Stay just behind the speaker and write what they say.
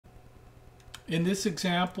In this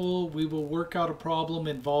example, we will work out a problem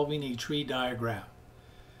involving a tree diagram.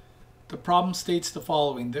 The problem states the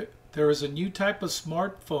following. There is a new type of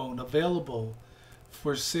smartphone available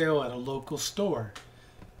for sale at a local store.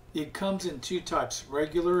 It comes in two types,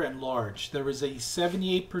 regular and large. There is a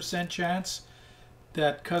 78% chance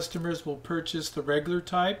that customers will purchase the regular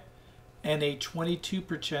type and a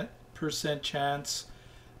 22% chance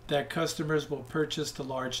that customers will purchase the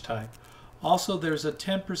large type. Also, there's a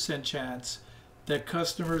 10% chance that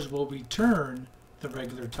customers will return the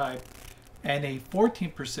regular type and a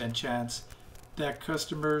 14% chance that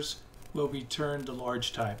customers will return the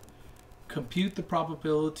large type. Compute the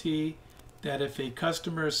probability that if a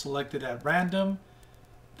customer is selected at random,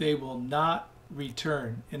 they will not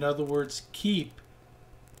return. In other words, keep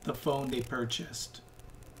the phone they purchased.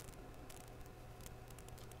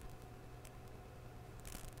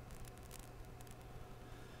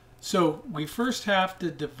 So we first have to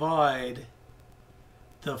divide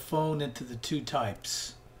the phone into the two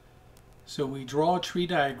types. So we draw a tree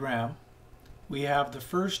diagram. We have the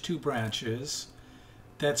first two branches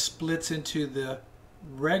that splits into the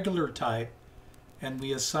regular type, and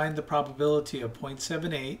we assign the probability of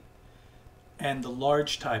 0.78, and the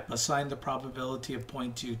large type assign the probability of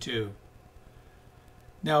 0.22.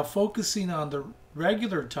 Now, focusing on the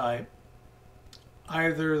regular type,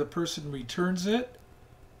 either the person returns it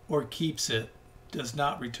or keeps it, does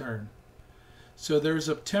not return. So there's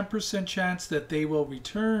a 10% chance that they will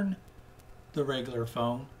return the regular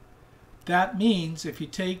phone. That means if you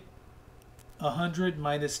take 100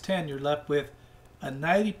 minus 10, you're left with a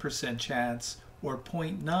 90% chance, or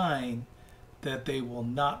 0.9, that they will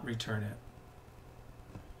not return it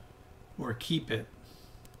or keep it.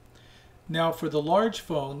 Now for the large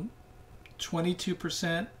phone,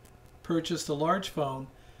 22% purchase the large phone.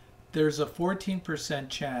 There's a 14%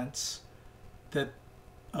 chance that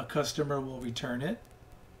a customer will return it.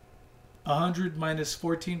 100 minus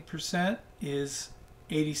 14% is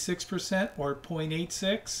 86%, or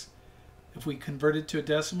 0.86. If we convert it to a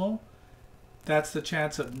decimal, that's the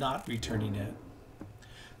chance of not returning it.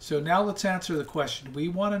 So now let's answer the question. We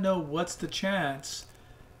want to know what's the chance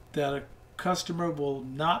that a customer will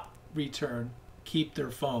not return, keep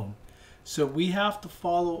their phone. So we have to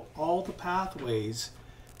follow all the pathways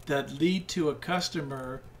that lead to a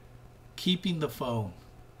customer keeping the phone.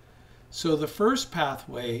 So the first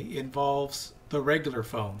pathway involves the regular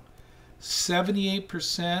phone.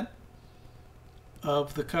 78%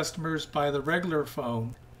 of the customers buy the regular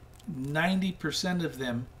phone. 90% of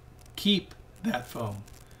them keep that phone.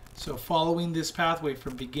 So following this pathway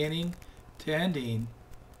from beginning to ending,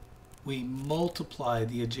 we multiply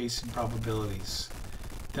the adjacent probabilities.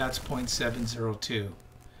 That's 0.702.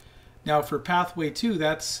 Now for pathway 2,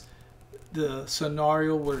 that's the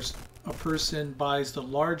scenario where a person buys the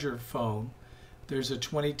larger phone. There's a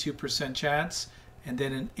 22% chance and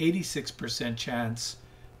then an 86% chance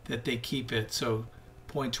that they keep it. So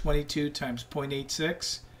 0.22 times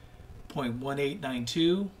 0.86,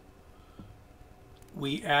 0.1892.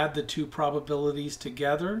 We add the two probabilities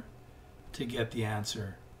together to get the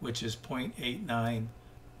answer, which is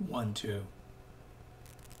 0.8912.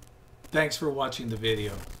 Thanks for watching the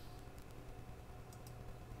video.